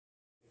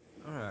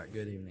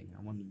Good evening.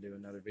 I wanted to do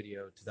another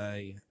video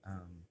today.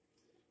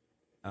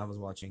 I was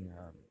watching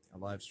a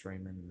live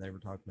stream and they were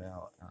talking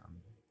about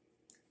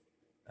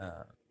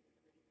uh,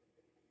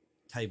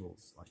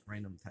 tables, like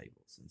random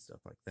tables and stuff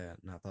like that.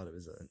 And I thought it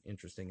was an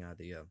interesting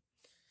idea.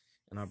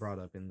 And I brought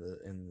up in the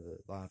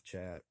live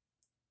chat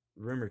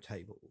rumor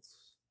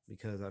tables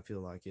because I feel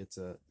like it's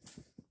a.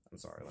 I'm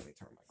sorry. Let me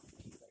turn my key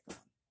back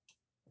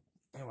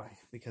on. Anyway,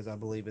 because I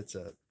believe it's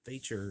a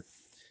feature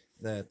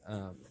that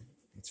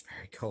it's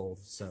very cold,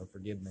 so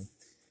forgive me.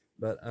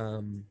 But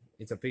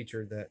it's a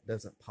feature that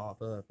doesn't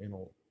pop up in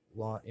a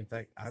lot. In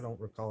fact, I don't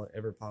recall it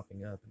ever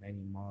popping up in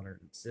any modern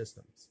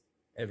systems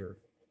ever,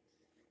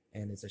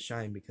 and it's a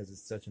shame because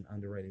it's such an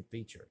underrated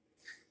feature.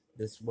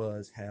 This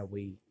was how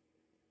we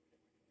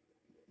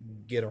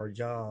get our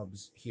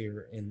jobs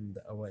here in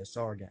the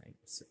OSR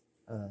games.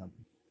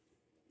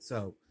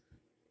 So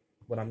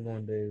what I'm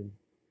going to do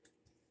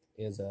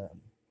is,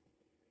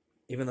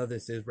 even though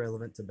this is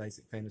relevant to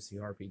basic fantasy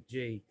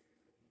RPG,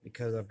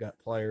 because I've got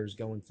players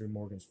going through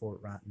Morgan's Fort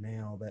right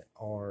now that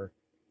are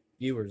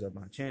viewers of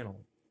my channel,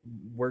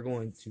 we're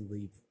going to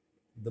leave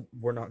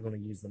we're not going to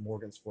use the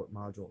Morgan's Fort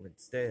module.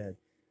 Instead,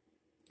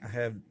 I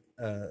have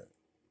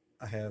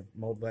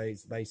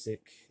Moldvay's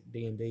basic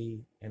D&D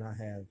and I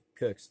have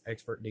Cook's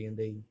expert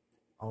D&D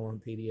all on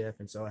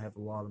PDF, and so I have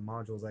a lot of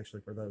modules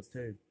actually for those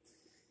too.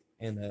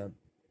 And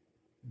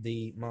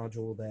the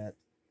module that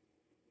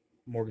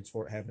Morgan's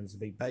Fort happens to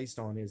be based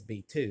on is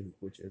B2,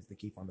 which is the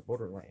Keep on the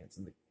Borderlands,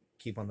 and the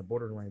Keep on the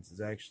Borderlands is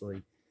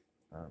actually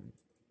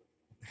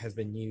has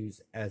been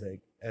used as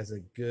a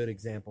good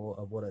example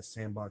of what a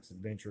sandbox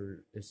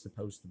adventure is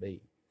supposed to be,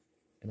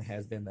 and it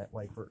has been that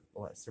way for the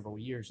last several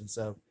years. And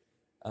so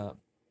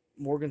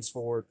Morgan's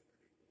Fort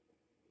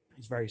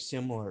is very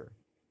similar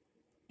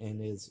and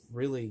is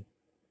really,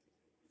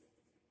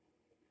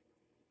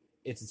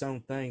 it's its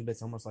own thing, but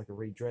it's almost like a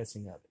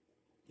redressing of it,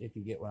 if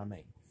you get what I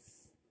mean.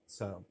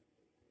 So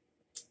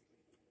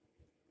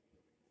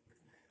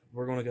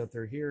we're going to go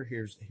through here.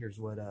 Here's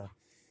what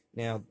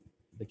now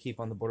the Keep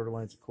on the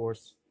Borderlands, of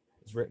course,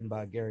 is written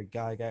by Gary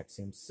Gygax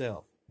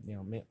himself,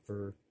 meant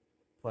for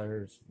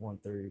players 1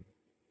 through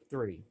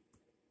 3,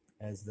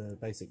 as the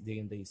basic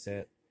D&D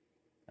set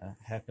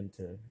happened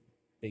to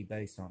be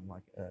based on.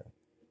 Like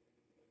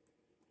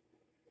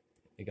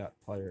it got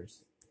players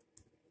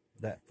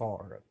that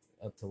far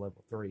up to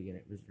level 3, and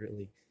it was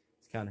really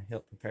to kind of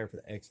help prepare for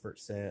the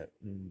expert set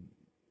and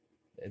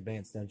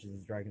advanced Dungeons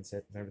and Dragons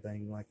set and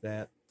everything like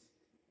that.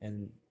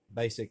 And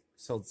basic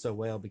sold so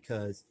well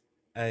because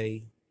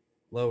A,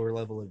 lower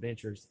level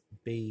adventures,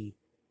 B,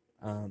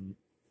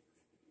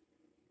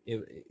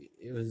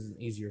 it was an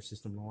easier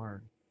system to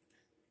learn.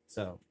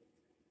 So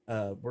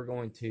I'm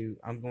going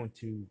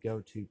to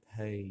go to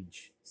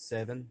page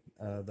 7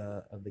 of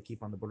the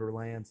Keep on the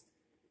Borderlands,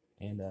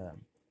 and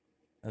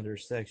under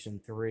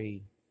section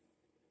 3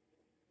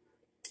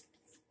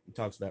 it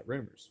talks about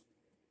rumors.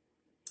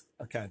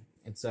 Okay,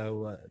 and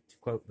so to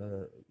quote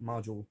the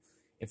module,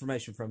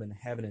 information from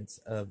inhabitants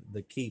of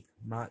the keep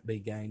might be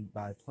gained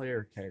by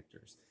player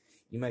characters.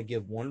 You may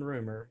give one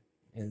rumor,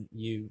 and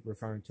you,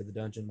 referring to the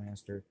dungeon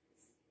master,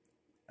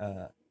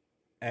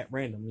 at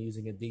random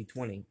using a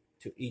d20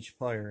 to each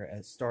player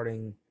as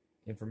starting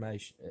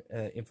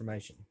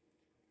information.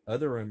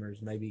 Other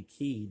rumors may be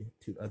keyed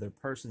to other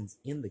persons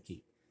in the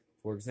keep.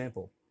 For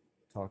example,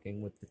 talking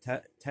with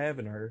the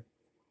taverner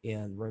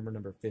in rumor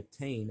number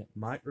 15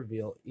 might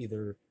reveal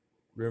either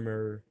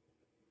rumor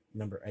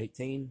number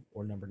 18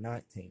 or number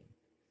 19.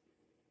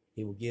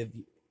 He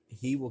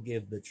will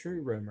give the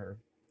true rumor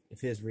if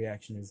his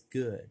reaction is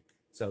good.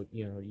 So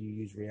you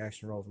use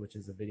reaction rolls, which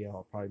is a video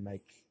I'll probably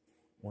make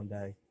one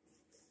day.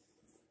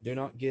 Do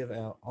not give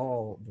out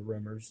all the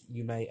rumors.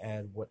 You may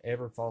add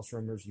whatever false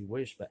rumors you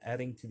wish, but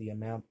adding to the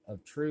amount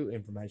of true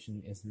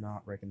information is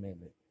not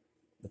recommended.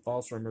 The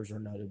false rumors are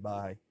noted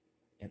by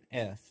an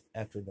F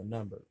after the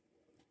number.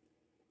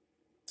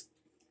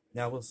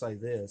 Now I will say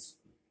this: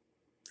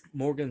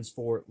 Morgan's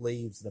Fort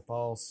leaves the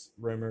false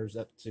rumors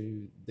up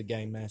to the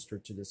game master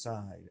to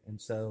decide,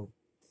 and so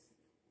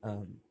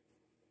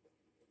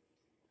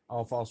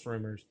all false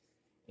rumors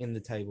in the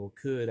table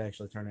could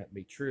actually turn out to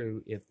be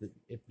true if the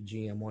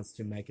GM wants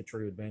to make a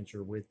true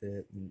adventure with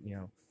it,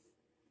 and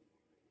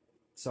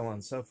so on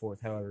and so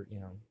forth. However,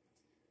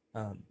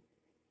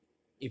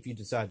 if you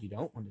decide you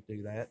don't want to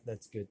do that,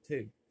 that's good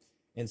too.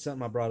 And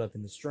something I brought up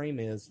in the stream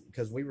is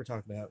because we were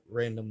talking about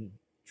random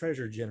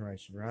treasure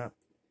generation, right?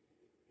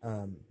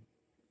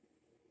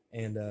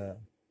 And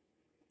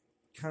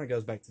kind of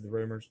goes back to the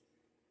rumors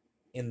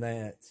in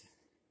that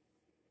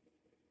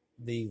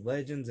the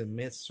legends and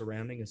myths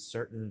surrounding a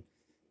certain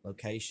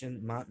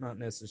location might not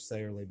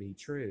necessarily be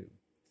true.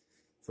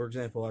 For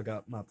example, I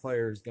got my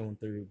players going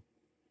through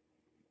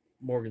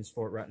Morgan's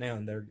Fort right now,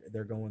 and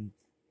they're going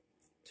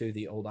to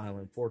the Old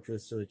Island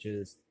Fortress, which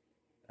is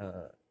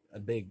a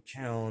big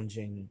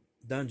challenging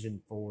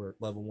dungeon for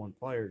level 1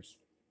 players.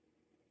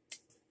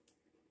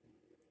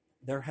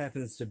 There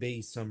happens to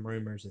be some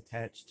rumors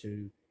attached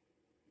to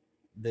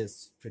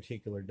this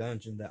particular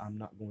dungeon that I'm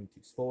not going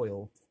to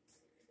spoil.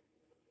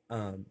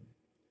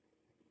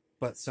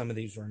 but some of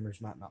these rumors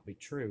might not be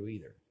true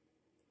either.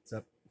 It's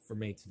up for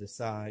me to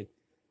decide.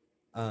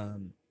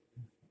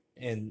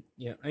 And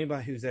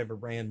anybody who's ever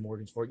ran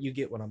mortgage for it, you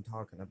get what I'm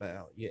talking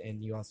about.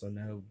 And you also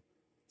know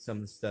some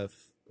of the stuff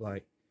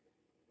like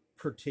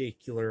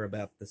particular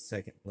about the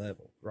second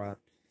level, right?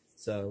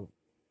 So,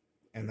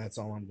 and that's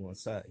all I'm going to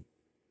say.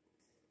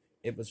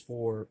 It was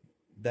for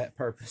that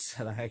purpose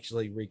that I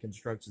actually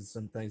reconstructed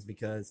some things,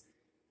 because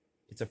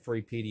it's a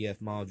free PDF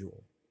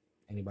module.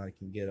 Anybody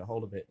can get a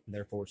hold of it and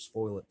therefore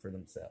spoil it for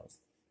themselves.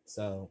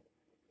 So,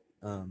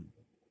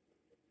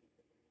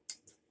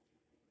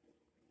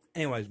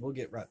 anyways, we'll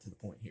get right to the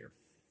point here,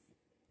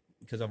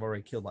 because I've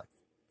already killed like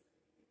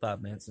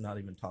 5 minutes and not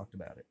even talked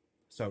about it.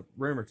 So,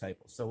 rumor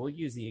table. So we'll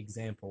use the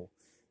example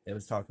that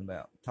was talking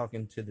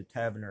to the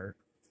taverner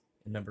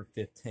in number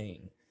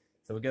 15.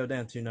 So we go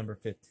down to number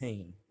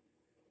 15,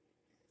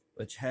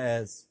 which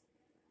has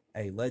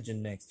a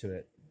legend next to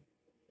it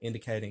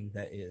indicating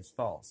that it is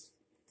false.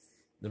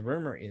 The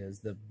rumor is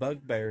the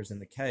bugbears in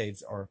the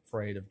caves are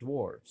afraid of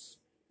dwarves.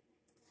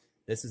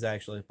 This is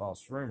actually a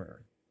false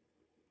rumor,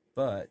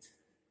 but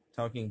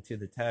talking to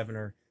the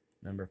taverner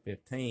number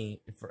 15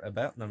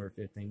 about number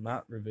 15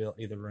 might reveal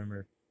either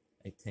rumor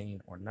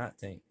 18 or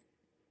 19.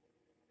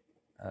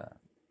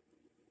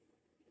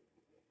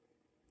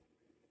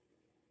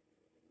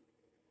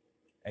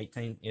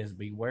 18 is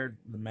beware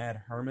the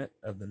mad hermit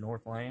of the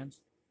Northlands,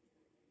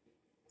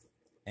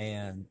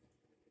 and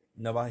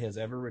nobody has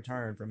ever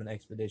returned from an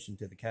expedition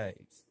to the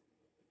caves.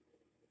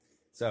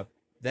 So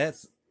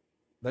there's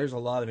a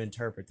lot of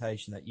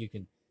interpretation that you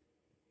can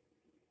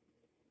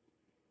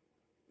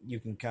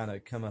kind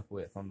of come up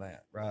with on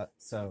that, right?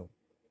 So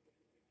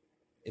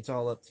it's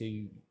all up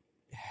to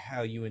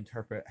how you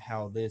interpret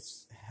how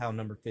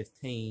number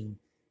 15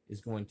 is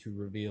going to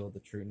reveal the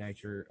true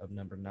nature of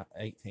number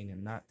 18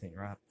 and 19,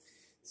 right?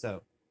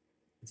 So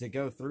to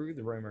go through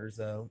the rumors,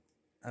 though,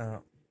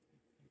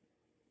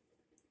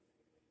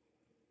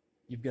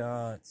 you've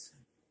got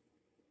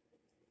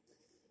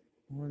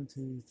 1,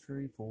 2,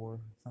 3, 4,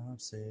 5,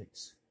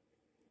 6,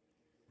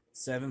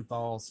 7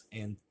 false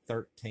and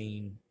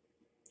 13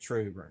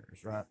 true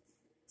rumors, right?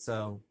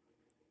 So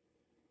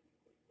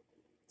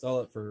it's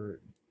all up for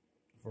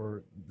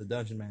the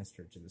dungeon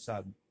master to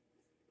decide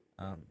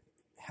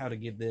how to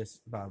give this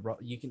by roll.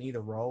 You can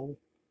either roll,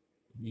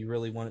 if you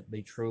really want it to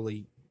be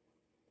truly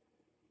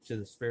to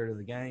the spirit of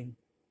the game,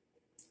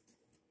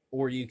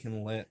 or you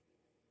can let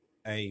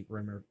a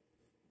rumor,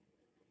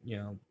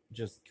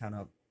 just kind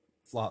of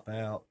flop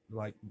out,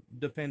 like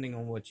depending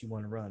on what you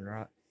want to run,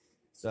 right?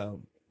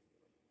 So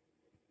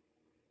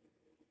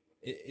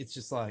it's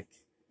just like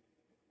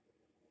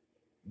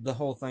the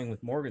whole thing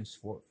with Morgan's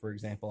Fort, for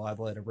example. I'd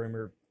let a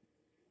rumor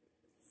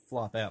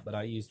flop out, but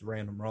I used a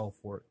random roll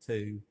for it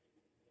too.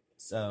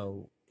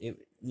 So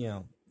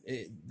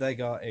they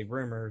got a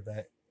rumor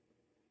that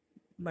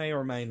may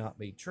or may not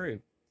be true.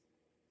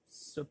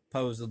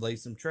 Supposedly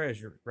some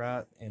treasure,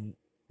 right? And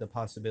the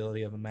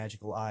possibility of a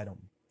magical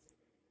item.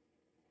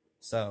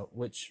 So,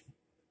 which,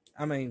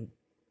 I mean,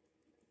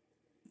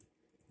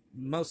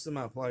 most of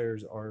my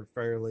players are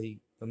fairly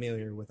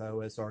familiar with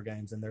OSR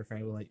games, and they're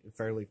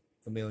fairly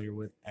familiar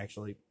with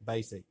actually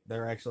basic.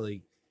 They're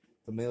actually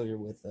familiar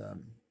with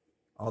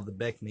all the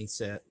BECMI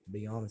set, to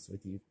be honest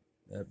with you.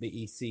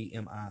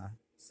 BECMI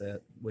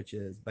set, which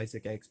is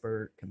Basic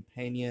Expert,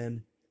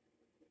 Companion,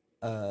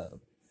 I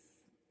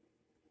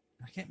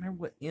can't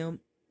remember what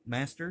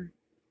Master,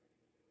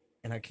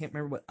 and I can't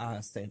remember what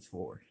I stands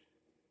for.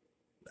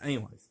 But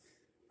anyways,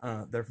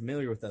 they're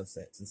familiar with those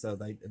sets, and so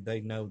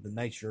they know the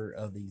nature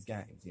of these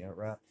games,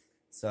 right?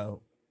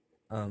 So,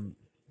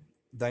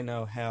 they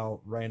know how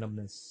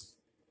randomness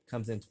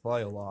comes into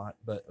play a lot,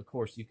 but of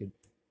course you could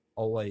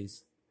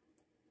always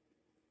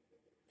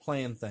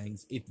plan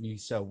things if you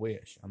so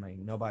wish. I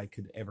mean, nobody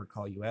could ever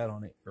call you out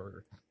on it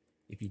for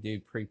if you do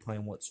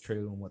pre-plan what's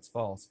true and what's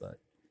false, but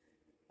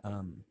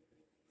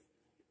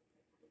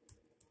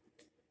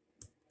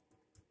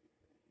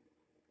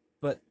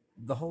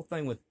the whole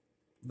thing with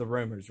the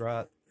rumors,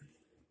 right?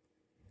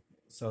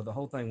 So the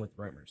whole thing with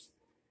rumors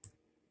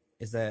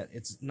is that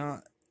it's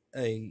not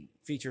a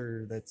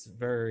feature that's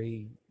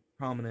very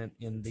prominent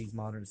in these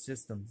modern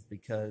systems,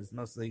 because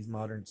most of these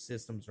modern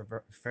systems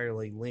are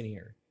fairly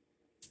linear.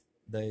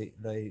 They're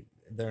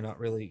not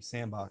really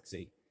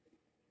sandboxy.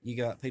 You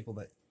got people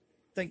that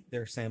think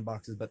they're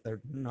sandboxes, but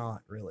they're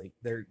not really.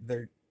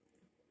 They're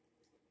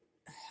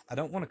I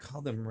don't want to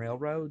call them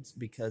railroads,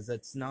 because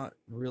that's not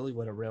really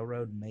what a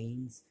railroad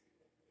means.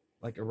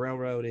 Like, a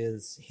railroad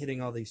is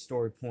hitting all these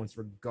story points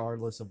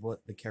regardless of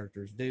what the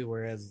characters do,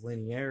 whereas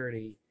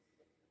linearity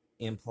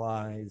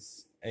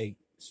implies a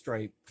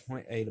straight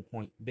point A to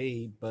point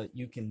B, but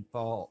you can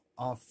fall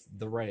off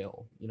the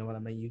rail. You know what I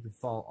mean? You can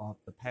fall off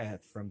the path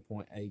from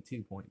point A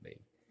to point B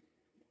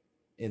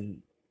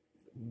in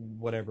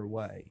whatever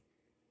way.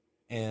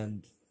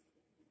 And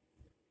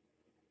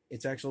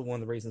it's actually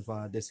one of the reasons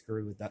why I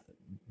disagree with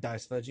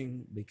dice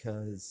fudging,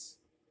 because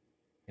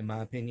in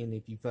my opinion,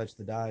 if you fudge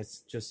the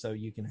dice just so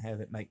you can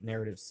have it make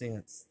narrative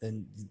sense,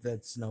 then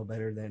that's no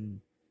better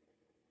than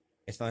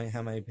It's funny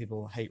how many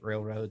people hate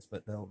railroads,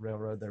 but they'll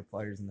railroad their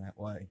players in that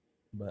way.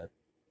 But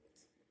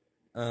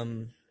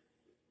um,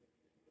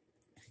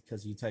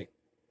 because you take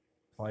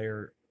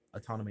player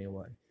autonomy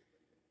away.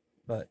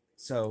 But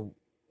so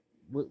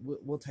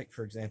we'll take,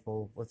 for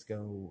example, let's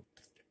go.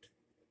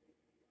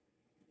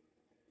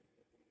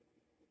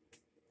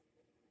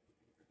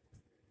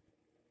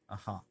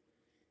 Aha.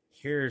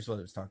 Here's what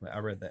it was talking about. I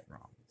read that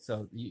wrong.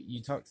 So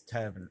you talk to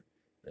tavern.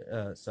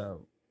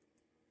 So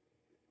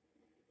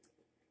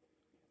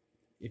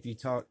if you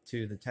talk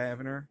to the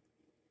taverner,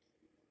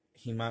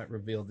 he might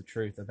reveal the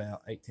truth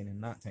about 18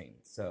 and 19.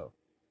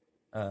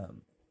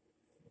 Um,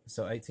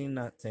 so 18,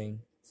 19.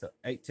 So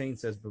 18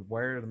 says,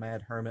 "Beware the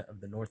mad hermit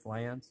of the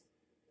Northlands."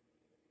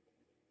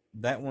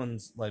 That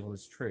one's labeled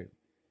as true.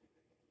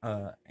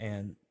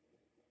 And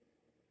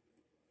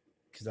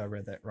because I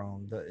read that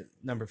wrong, the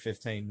number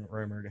 15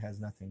 rumored has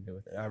nothing to do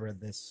with it. I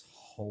read this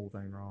whole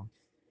thing wrong.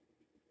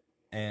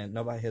 And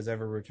nobody has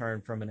ever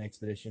returned from an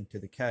expedition to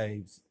the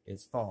caves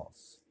is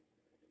false.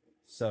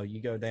 So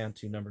you go down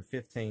to number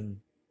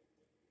 15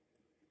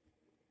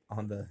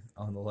 on the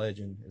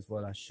legend is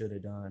what I should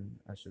have done.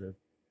 I should have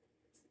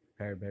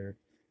prepared better.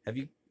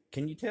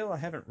 Can you tell I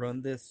haven't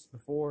run this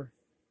before?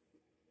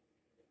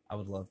 I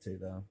would love to,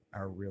 though. I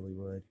really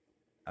would.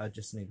 I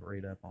just need to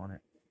read up on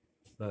it.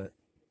 But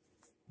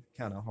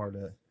kind of hard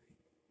to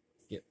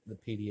get the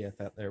PDF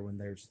out there when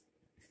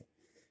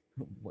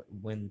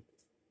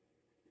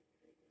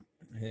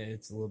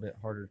it's a little bit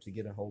harder to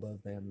get a hold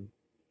of than,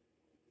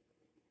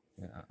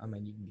 I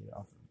mean, you can get it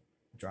off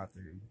of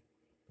drive-through.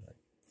 But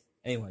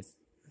anyways,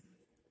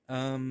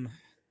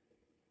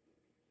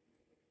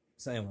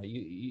 so anyway,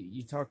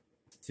 you talk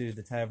to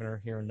the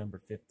taverner here in number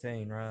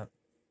 15, right?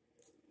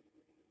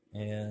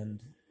 And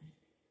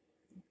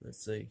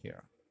let's see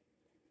here.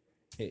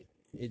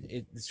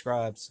 It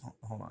describes.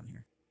 Hold on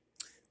here.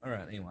 All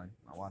right. Anyway,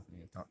 my wife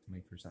needs to talk to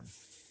me for something.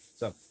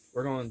 So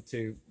we're going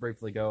to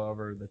briefly go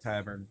over the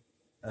tavern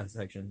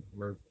section.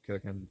 We're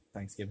cooking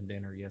Thanksgiving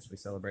dinner. Yes, we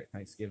celebrate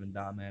Thanksgiving.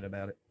 Die mad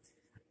about it.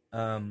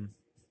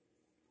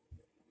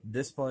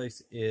 This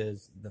place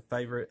is the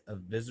favorite of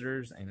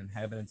visitors and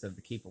inhabitants of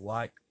the keep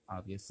alike.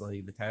 Obviously,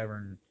 the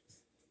tavern.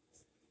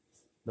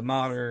 The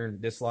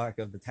modern dislike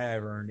of the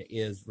tavern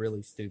is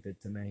really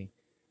stupid to me,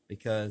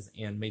 because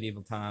in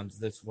medieval times,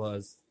 it's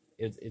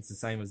the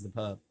same as the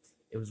pub.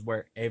 It was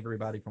where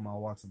everybody from all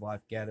walks of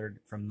life gathered,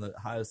 from the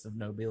highest of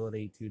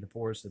nobility to the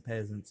poorest of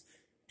peasants,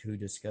 to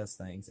discuss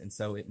things. And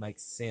so it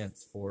makes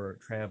sense for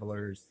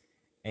travelers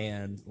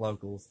and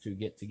locals to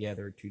get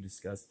together to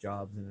discuss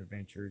jobs and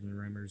adventures and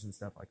rumors and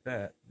stuff like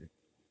that.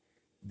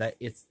 That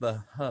it's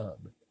the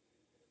hub.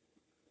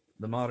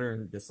 The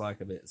modern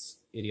dislike of it is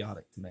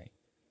idiotic to me.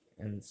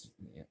 And it's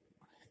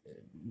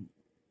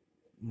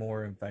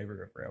more in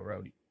favor of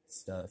railroad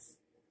stuff.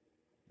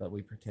 But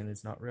we pretend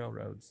it's not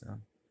railroad, so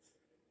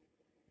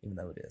even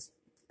though it is.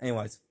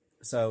 Anyways,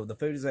 so the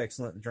food is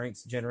excellent, the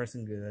drink's generous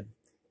and good.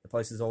 The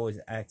place is always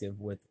active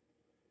with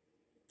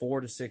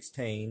 4 to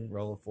 16,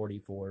 roll of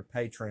 44,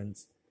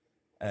 patrons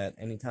at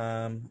any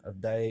time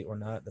of day or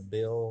night. The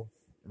bill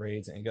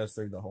reads and goes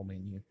through the whole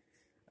menu,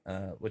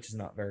 which is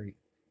not very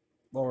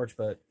large,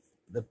 but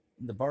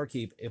the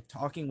barkeep, if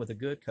talking with a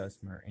good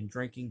customer and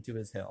drinking to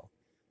his health,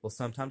 will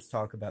sometimes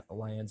talk about the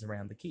lands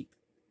around the keep.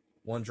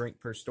 1 drink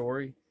per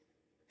story,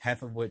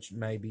 half of which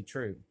may be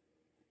true.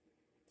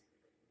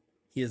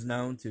 He is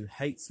known to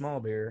hate small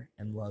beer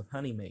and love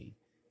honey mead.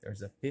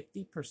 There's a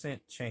 50%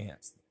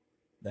 chance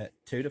that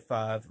 2 to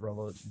 5,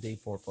 roll a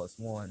d4 plus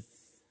 1,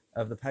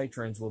 of the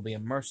patrons will be a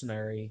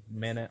mercenary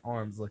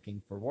man-at-arms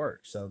looking for work.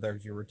 So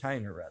there's your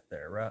retainer right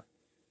there, right?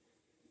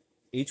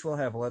 Each will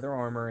have leather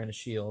armor and a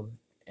shield.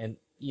 And,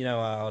 I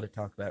ought to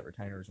talk about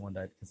retainers one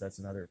day, because that's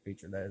another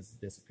feature that has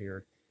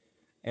disappeared.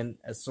 And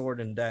a sword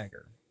and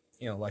dagger,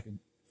 like a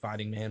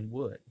fighting man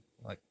would.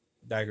 Like,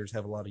 daggers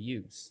have a lot of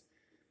use.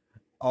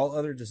 All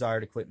other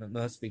desired equipment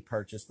must be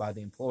purchased by the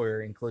employer,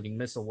 including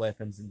missile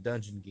weapons and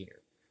dungeon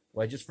gear.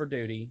 Wages for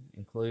duty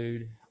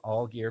include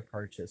all gear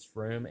purchased,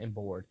 room and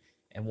board,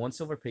 and 1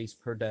 silver piece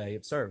per day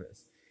of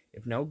service.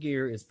 If no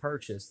gear is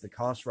purchased, the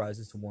cost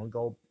rises to 1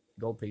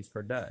 gold piece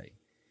per day.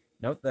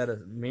 Note that a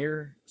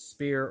mere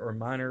spear or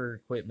minor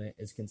equipment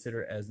is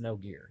considered as no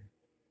gear.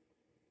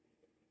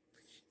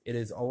 It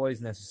is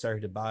always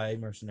necessary to buy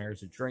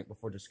mercenaries a drink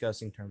before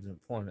discussing terms of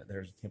employment. There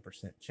is a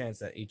 10% chance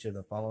that each of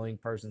the following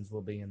persons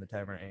will be in the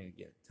tavern at any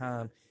given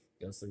time.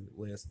 It goes through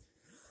the list.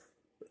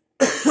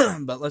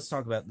 But let's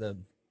talk about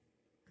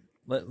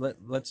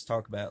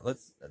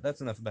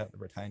that's enough about the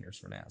retainers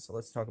for now. So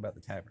let's talk about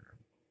the taverner.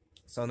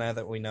 So now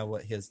that we know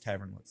what his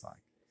tavern looks like.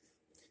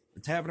 The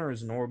taverner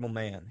is a normal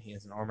man. He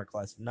has an armor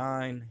class of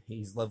 9.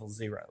 He's level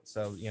 0.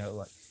 So,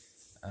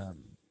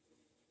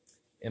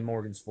 in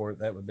Morgan's Fort,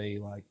 that would be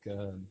like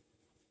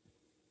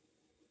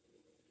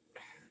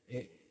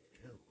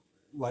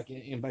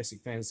in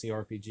basic fantasy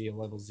RPG, a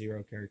level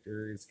 0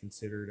 character is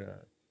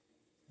considered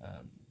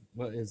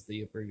what is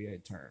the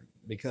abbreviated term?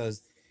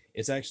 Because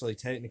it's actually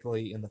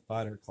technically in the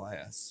fighter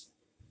class,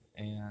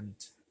 and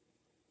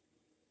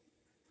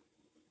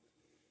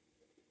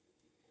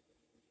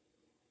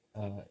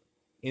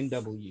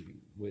NW,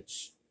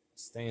 which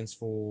stands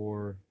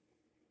for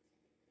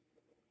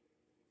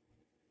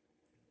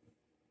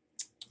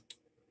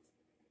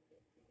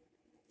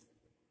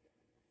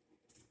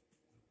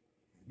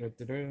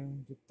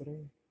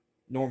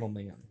normal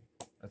men.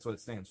 That's what it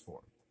stands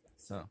for.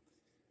 So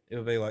it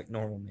would be like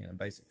normal men in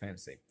basic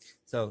fantasy.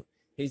 So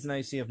he's an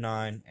AC of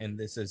 9, and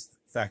this is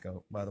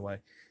Thaco, by the way.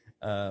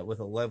 With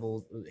a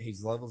level,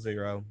 he's level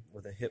 0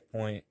 with a hit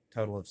point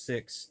total of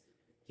 6.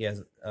 He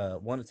has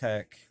 1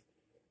 attack.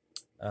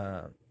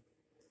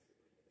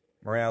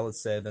 Morale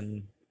is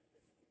 7.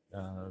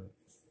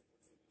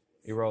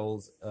 He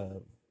rolls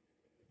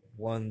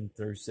 1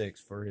 through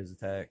 6 for his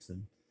attacks,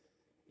 and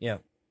yeah,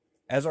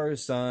 as are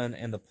his son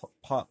and the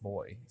pot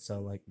boy. So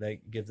like they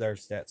give their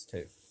stats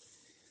too.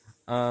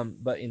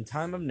 But in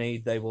time of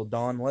need, they will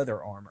don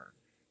leather armor.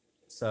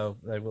 So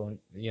they will,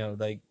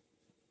 they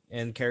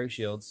and carry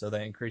shields, so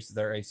they increase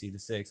their AC to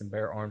 6 and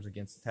bear arms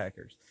against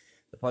attackers.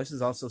 The place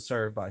is also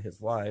served by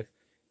his wife,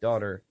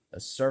 daughter,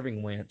 a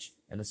serving wench,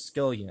 and a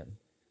scullion.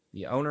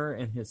 The owner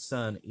and his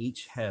son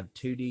each have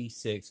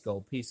 2d6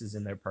 gold pieces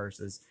in their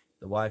purses.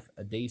 The wife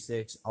a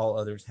d6. All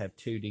others have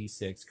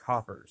 2d6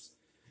 coppers.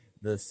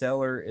 The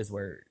cellar is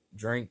where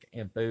drink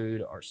and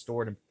food are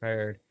stored and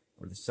prepared,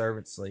 where the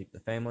servants sleep.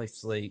 The family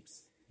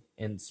sleeps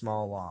in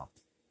small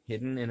loft,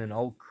 hidden in an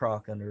old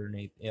crock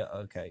underneath. Yeah,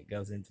 okay, it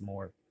goes into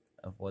more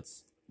of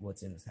what's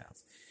in his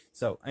house.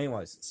 So,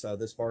 anyways, so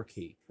this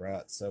barkeep,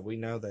 right? So we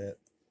know that,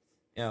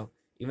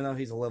 even though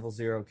he's a level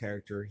 0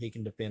 character, he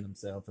can defend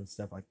himself and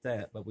stuff like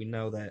that. But we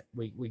know that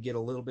we get a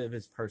little bit of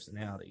his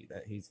personality,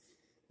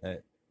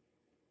 that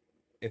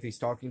if he's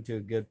talking to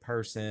a good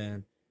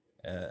person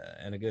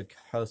and a good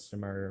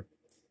customer,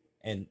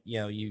 and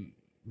you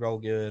roll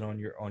good on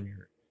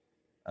your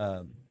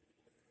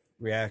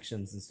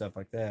reactions and stuff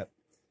like that,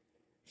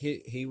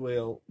 he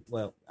will.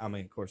 Well, I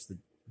mean, of course, the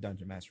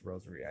dungeon master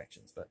rolls the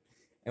reactions, but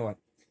anyway,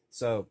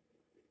 so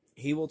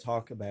he will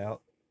talk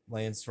about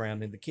land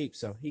surrounding the keep,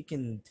 so he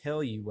can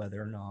tell you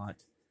whether or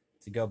not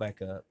to go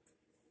back up.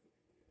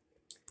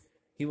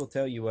 He will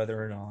tell you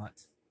whether or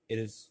not it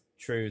is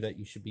true that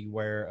you should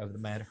beware of the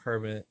mad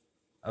hermit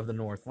of the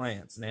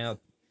Northlands. Now,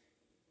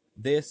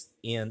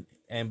 and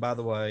by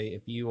the way,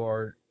 if you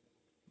are,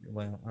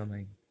 well, I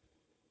mean,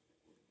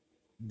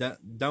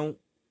 don't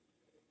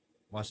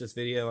watch this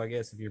video, I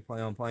guess, if you're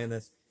playing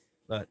this,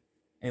 but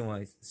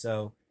anyways,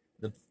 so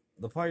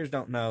the players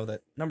don't know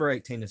that number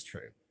 18 is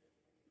true.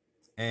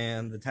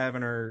 And the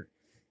taverner,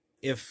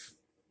 if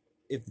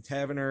the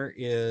taverner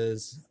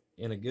is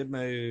in a good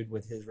mood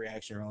with his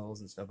reaction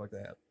rolls and stuff like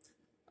that,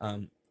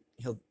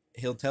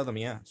 he'll tell them,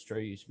 yeah, it's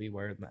true, you should be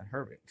aware of the mad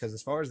hermit. Because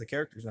as far as the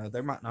characters know,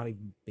 there might not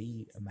even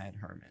be a mad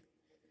hermit.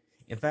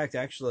 In fact,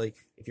 actually,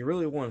 if you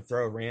really want to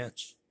throw a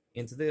wrench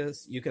into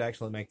this, you could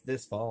actually make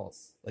this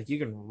false. Like, you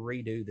can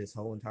redo this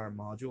whole entire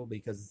module,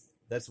 because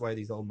that's the way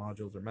these old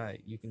modules are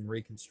made. You can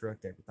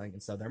reconstruct everything,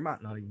 and so there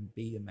might not even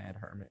be a mad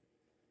hermit.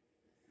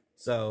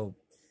 So,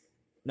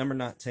 number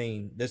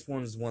 19, this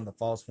one is one of the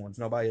false ones.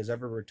 Nobody has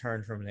ever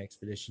returned from an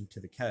expedition to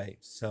the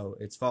caves, so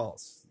it's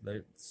false.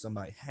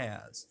 Somebody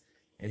has,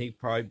 and he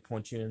probably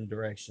points you in the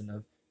direction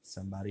of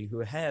somebody who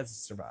has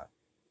survived.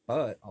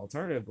 But,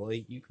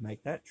 alternatively, you can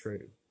make that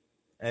true.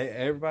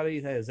 Everybody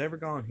that has ever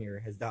gone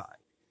here has died.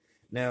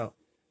 Now,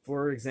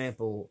 for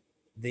example,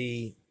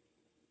 the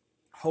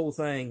whole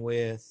thing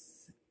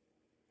with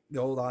the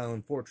old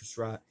island fortress,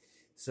 right?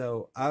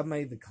 So I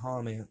made the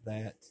comment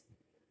that,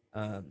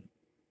 and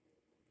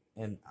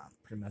I'm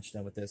pretty much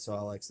done with this, so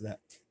I'll exit that.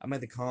 I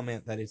made the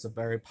comment that it's a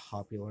very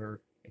popular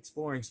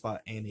exploring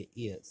spot, and it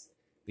is,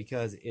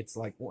 because it's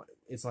like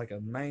a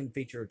main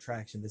feature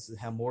attraction. This is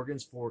how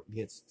Morgan's Fort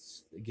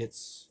gets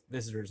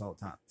visitors all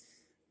the time.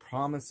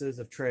 Promises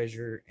of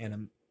treasure and a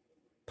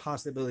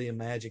possibility of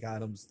magic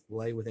items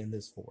lay within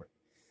this fort,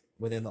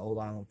 within the old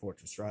island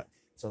fortress, right?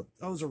 So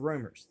those are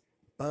rumors.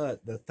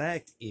 But the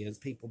fact is,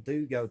 people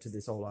do go to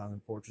this old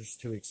island fortress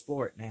to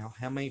explore it. Now,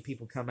 how many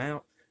people come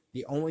out?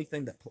 The only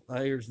thing that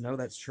players know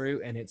that's true,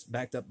 and it's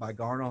backed up by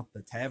Garnoff,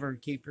 the tavern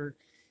keeper,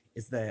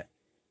 is that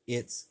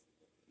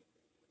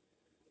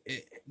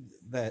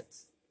that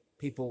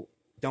people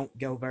don't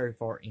go very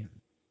far in,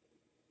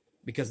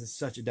 because it's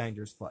such a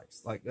dangerous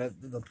place. Like,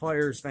 the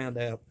players found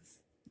out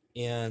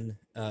in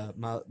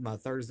my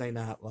Thursday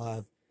night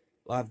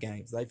live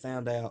games. They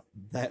found out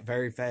that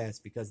very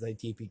fast, because they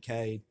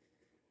TPK'd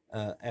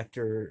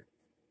after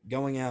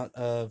going out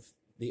of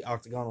the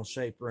octagonal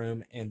shape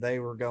room, and they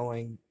were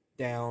going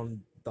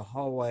down the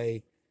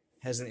hallway,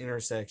 has an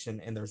intersection,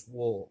 and there's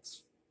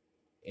wolves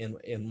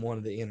in one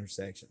of the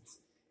intersections.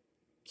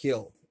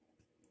 Killed.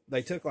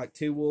 They took like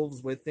 2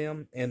 wolves with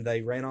them, and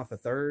they ran off a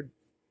third,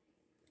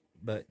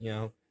 but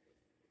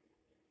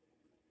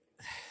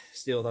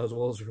still those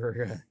wolves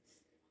were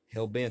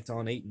hell bent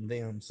on eating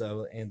them,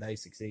 and they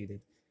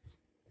succeeded.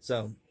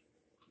 So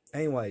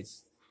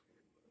anyways,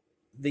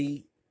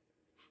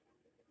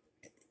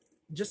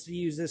 just to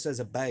use this as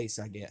a base,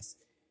 I guess,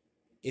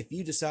 if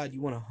you decide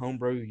you want to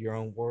homebrew your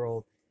own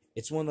world,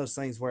 it's one of those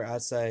things where I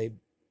say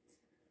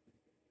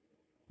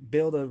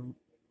build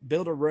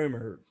build a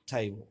rumor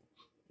table,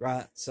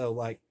 right? So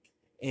like,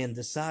 and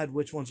decide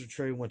which ones are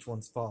true and which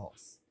ones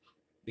false,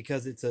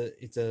 because it's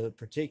a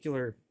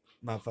particular.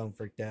 My phone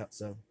freaked out,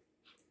 so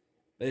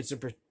but it's a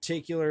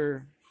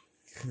particular.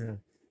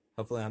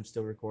 Hopefully, I'm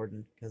still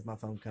recording because my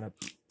phone kind of.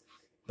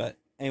 But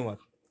anyway,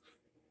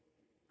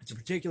 it's a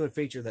particular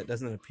feature that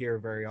doesn't appear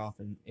very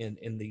often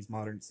in these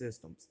modern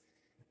systems.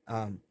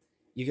 Um,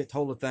 you get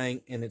told a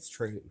thing and it's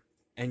true,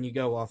 and you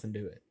go off and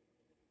do it,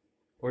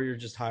 or you're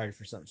just hired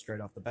for something straight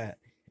off the bat,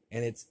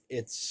 and it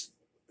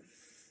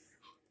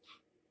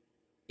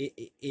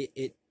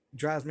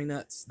drives me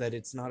nuts that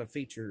it's not a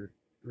feature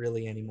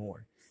really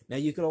anymore. Now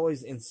you could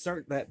always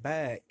insert that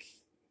back,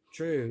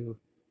 true,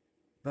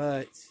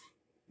 but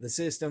the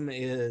system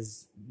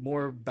is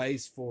more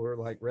based for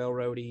like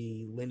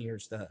railroady linear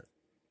stuff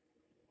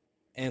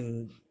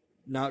and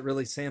not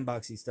really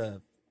sandboxy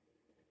stuff.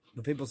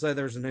 When people say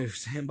there's a new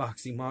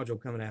sandboxing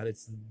module coming out,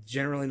 it's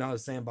generally not a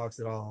sandbox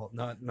at all,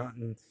 not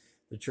in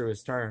the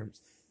truest terms.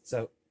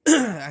 So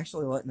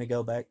actually, let me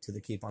go back to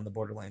the Keep on the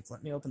Borderlands.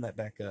 Let me open that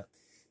back up.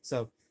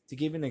 So to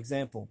give you an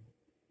example,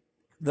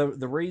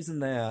 the reason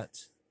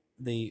that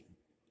the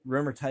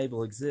rumor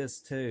table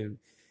exists too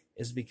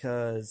is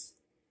because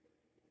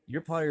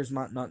your players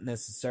might not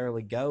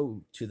necessarily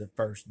go to the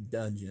first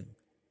dungeon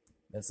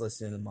that's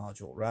listed in the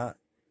module, right?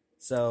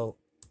 So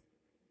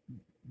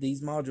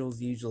these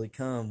modules usually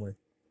come with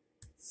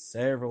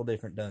several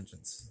different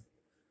dungeons,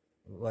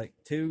 like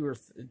two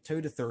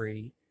to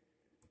three,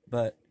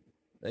 but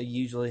they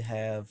usually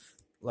have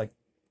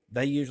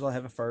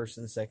a first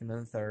and a second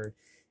and a third,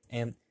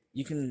 and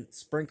you can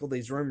sprinkle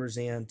these rumors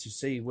in to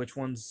see which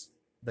ones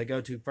they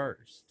go to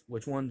first,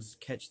 which ones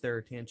catch their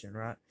attention,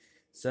 right?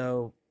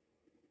 So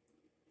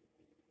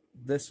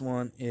this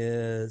one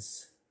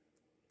is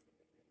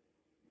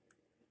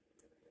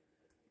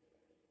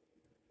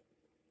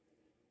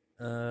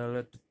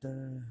let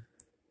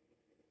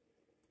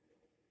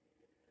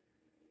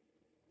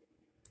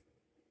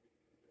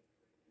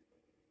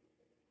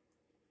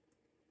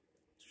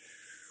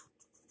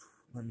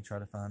me try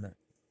to find it,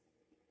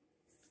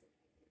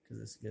 because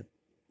this gets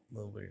a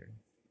little weird.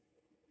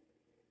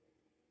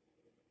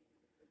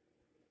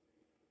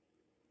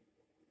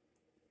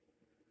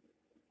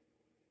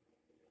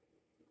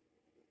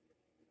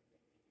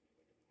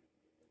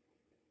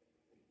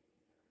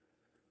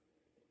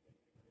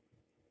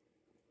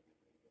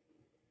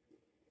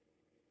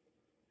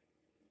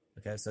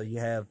 Okay, so you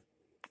have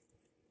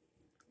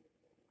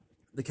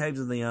the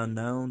Caves of the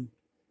Unknown,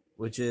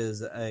 which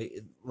is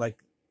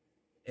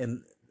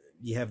and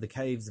you have the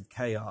Caves of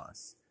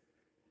Chaos,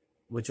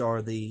 which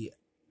are the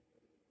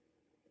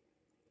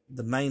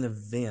main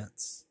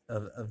events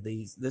of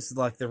these. This is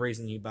like the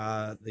reason you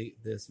buy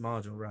this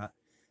module, right?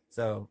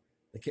 So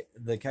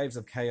the Caves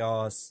of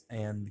Chaos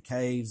and the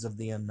Caves of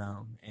the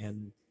Unknown,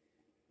 and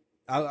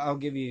I'll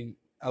give you.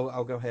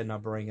 I'll go ahead and I'll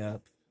bring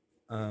up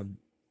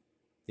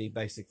the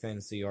Basic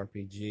Fantasy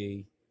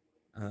RPG.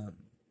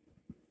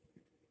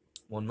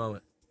 One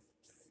moment.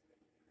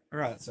 All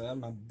right, so I have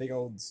my big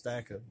old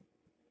stack of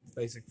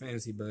Basic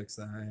Fantasy books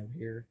that I have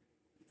here.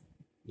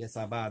 Yes,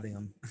 I buy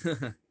them.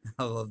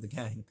 I love the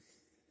game.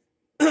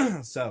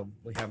 So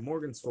we have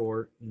Morgan's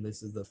Fort, and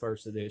this is the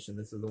first edition.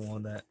 This is the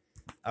one that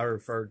I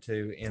referred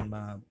to in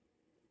my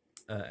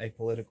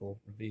apolitical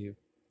review.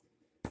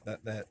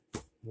 That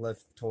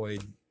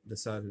leftoid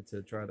decided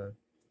to try to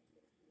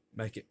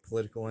make it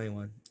political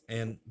anyway.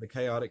 And the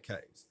Chaotic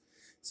Caves.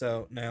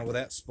 So now,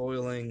 without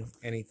spoiling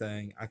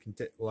anything, I can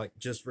like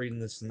just reading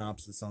the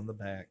synopsis on the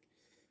back.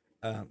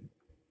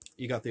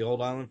 You got the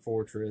Old Island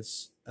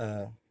Fortress,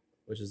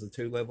 which is a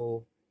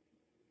 2-level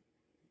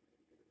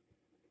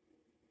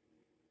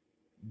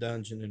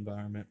dungeon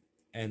environment,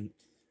 and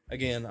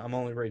again, I'm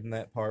only reading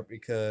that part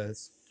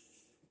because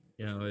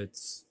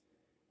it's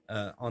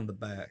on the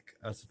back,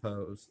 I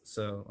suppose.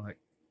 So like,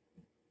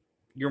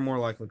 you're more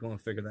likely going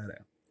to figure that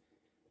out.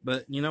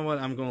 But you know what?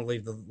 I'm going to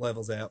leave the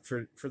levels out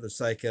for the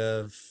sake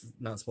of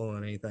not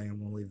spoiling anything. I'm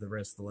going to leave the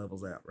rest of the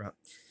levels out, right?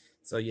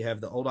 So you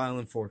have the Old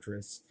Island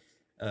Fortress.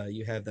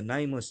 You have the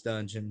Nameless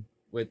Dungeon,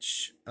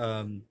 which,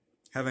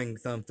 having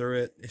thumbed through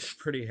it, is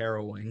pretty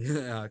harrowing.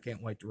 I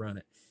can't wait to run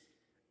it.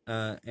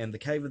 And the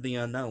Cave of the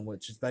Unknown,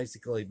 which is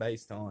basically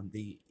based on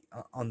the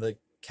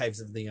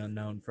Caves of the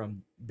Unknown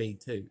from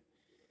B2.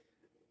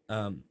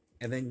 And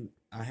then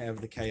I have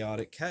the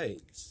Chaotic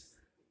Caves,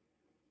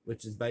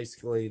 which is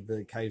basically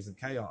the Caves of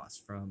Chaos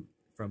from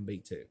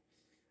B2.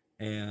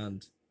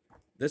 And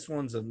this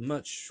one's a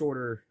much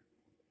shorter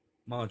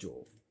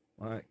module.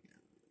 Like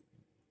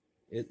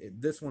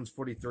this one's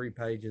 43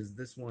 pages.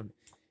 This one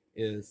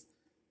is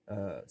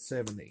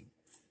 70.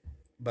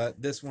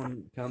 But this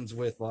one comes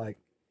with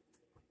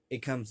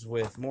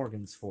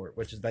Morgan's Fort,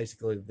 which is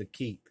basically the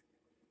keep,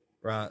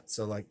 right?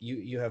 So like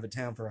you have a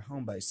town for a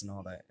home base and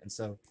all that. And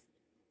so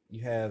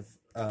you have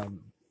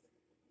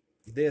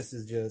this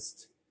is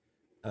just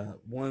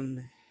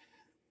one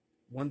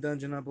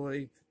dungeon, I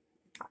believe.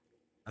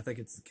 I think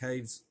it's the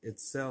caves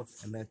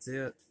itself, and that's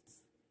it.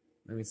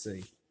 Let me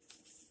see.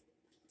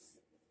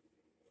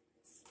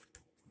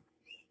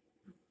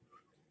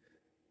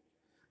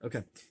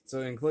 Okay,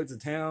 so it includes a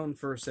town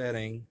for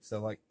setting.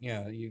 So like,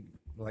 yeah, you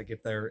like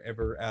if they're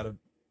ever out of,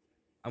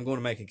 I'm going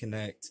to make a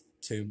connect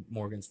to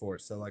Morgan's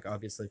Fort. So like,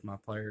 obviously, if my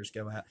players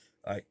go out,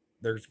 like,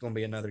 there's going to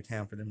be another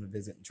town for them to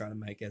visit and try to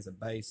make as a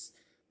base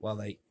while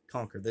they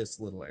conquer this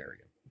little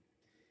area.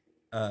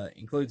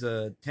 Includes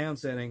a town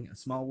setting, a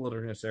small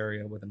wilderness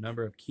area with a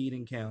number of keyed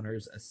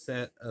encounters, a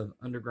set of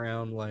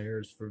underground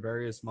layers for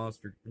various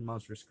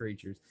monstrous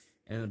creatures,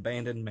 and an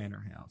abandoned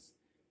manor house.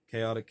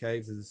 Chaotic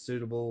Caves is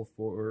suitable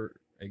for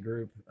a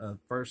group of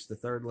first to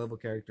third level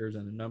characters,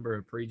 and a number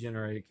of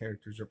pre-generated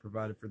characters are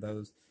provided for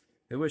those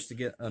who wish to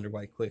get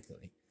underway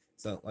quickly.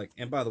 So, like,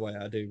 and by the way,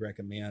 I do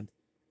recommend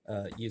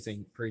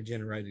using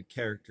pre-generated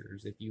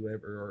characters if you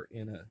ever are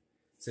in a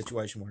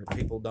situation where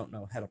people don't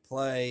know how to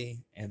play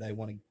and they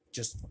want to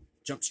just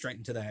jump straight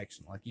into the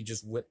action. Like, you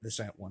just whip this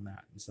out one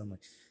night and something.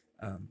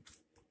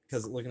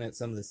 Because looking at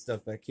some of this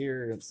stuff back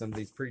here and some of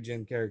these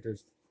pre-gen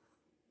characters,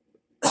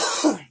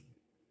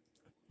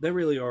 they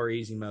really are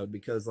easy mode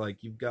because,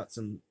 like, you've got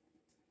some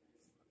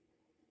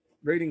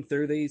reading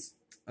through these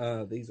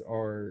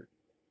are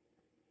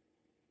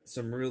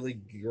some really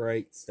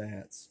great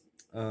stats.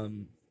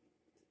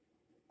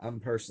 I'm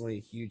personally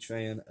a huge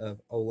fan of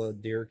Ola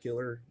Deer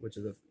Killer, which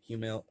is a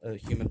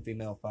human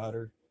female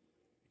fighter,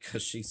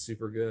 because she's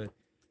super good.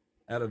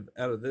 Out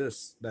of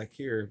this back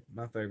here,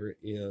 my favorite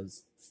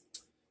is,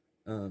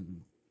 I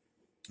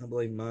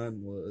believe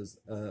mine was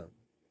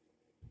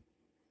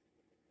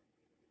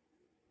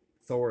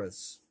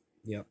Thoris.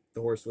 Yep,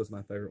 Thoris was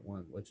my favorite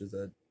one, which is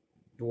a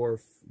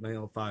dwarf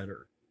male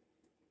fighter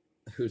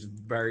who's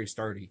very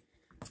sturdy.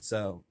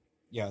 So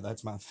yeah,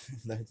 that's my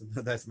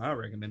that's my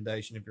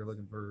recommendation if you're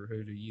looking for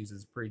who to use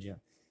as pre-gen.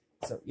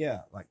 So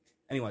yeah, like,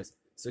 anyways,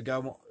 so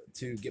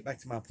to get back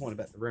to my point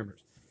about the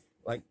rumors.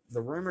 Like,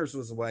 the rumors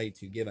was a way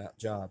to give out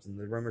jobs, and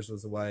the rumors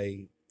was a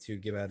way to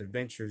give out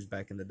adventures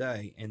back in the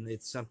day, and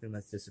it's something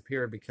that's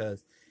disappeared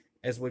because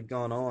as we've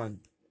gone on,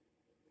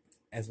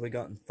 as we've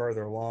gotten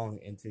further along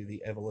into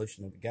the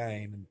evolution of the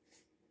game and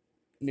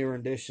newer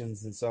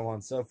editions and so on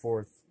and so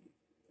forth,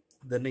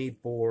 the need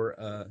for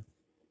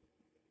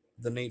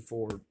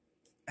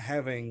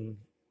having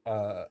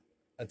a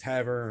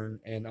tavern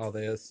and all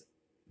this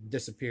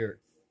disappeared.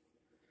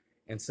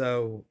 And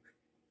so,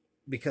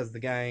 because the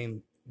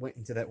game went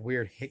into that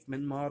weird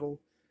Hickman model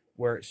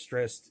where it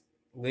stressed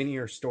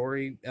linear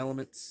story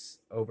elements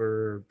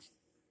over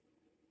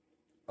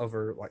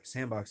like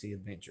sandboxy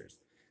adventures.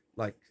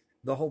 Like,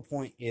 the whole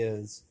point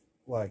is,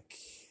 like,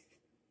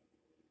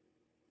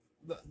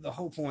 the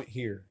whole point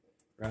here,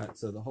 right?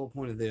 So the whole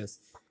point of this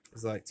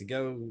is, like, to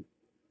go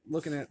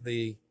looking at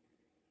the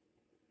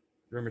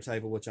rumor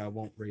table, which I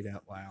won't read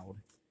out loud.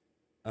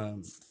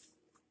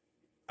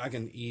 I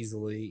can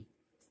easily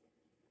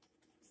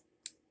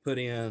put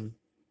in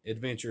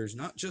adventures,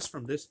 not just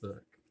from this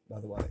book, by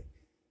the way.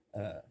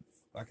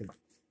 I could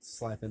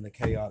slap in the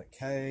Chaotic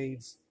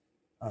Caves,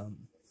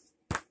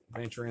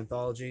 Adventure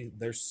Anthology.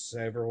 There's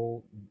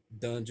several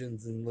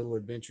dungeons and little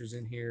adventures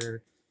in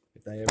here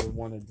if they ever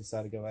want to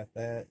decide to go at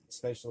that.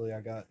 Especially,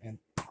 I got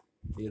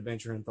the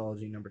Adventure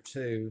Anthology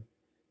 #2,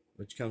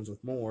 which comes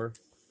with more.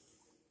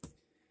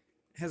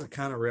 It has a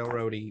kind of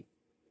railroady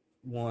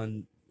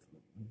one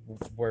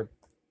where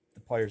the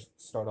players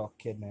start off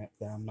kidnapped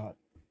that I'm not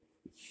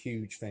a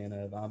huge fan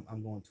of.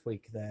 I'm going to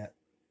tweak that.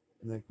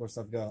 And then, of course,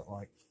 I've got,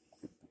 like,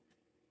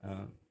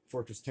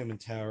 Fortress Tomb and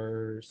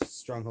Towers,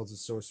 Strongholds of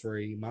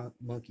Sorcery,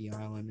 Monkey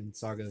Island, and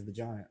Saga of the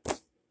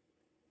Giants.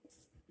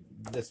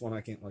 This one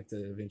I can't wait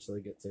to eventually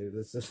get to.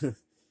 This is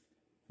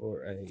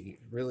for a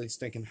really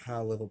stinking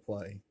high-level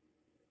play.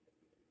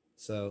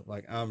 So,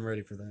 like, I'm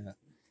ready for that.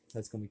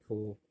 That's going to be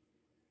cool.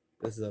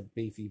 This is a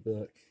beefy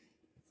book.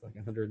 It's like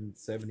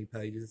 170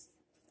 pages.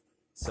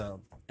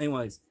 So,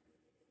 anyways,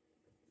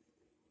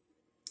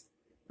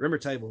 rumor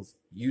tables,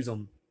 use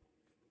them.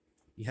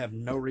 You have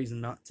no reason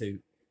not to.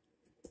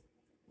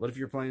 What if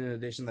you're playing an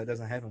edition that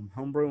doesn't have them?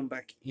 Homebrew them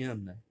back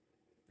in.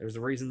 There's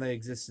a reason they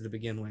existed to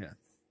begin with.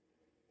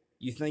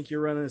 You think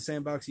you're running a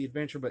sandboxy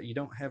adventure, but you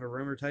don't have a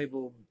rumor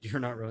table, you're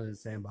not running a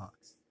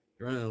sandbox.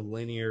 You're running a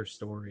linear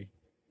story.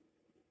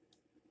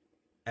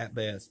 At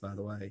best, by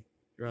the way.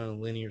 You're running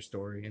a linear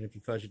story, and if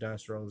you fudge your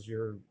dice rolls,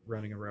 you're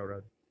running a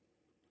railroad.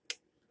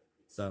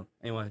 So,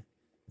 anyway,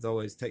 as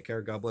always, take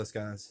care. God bless,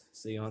 guys.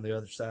 See you on the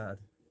other side.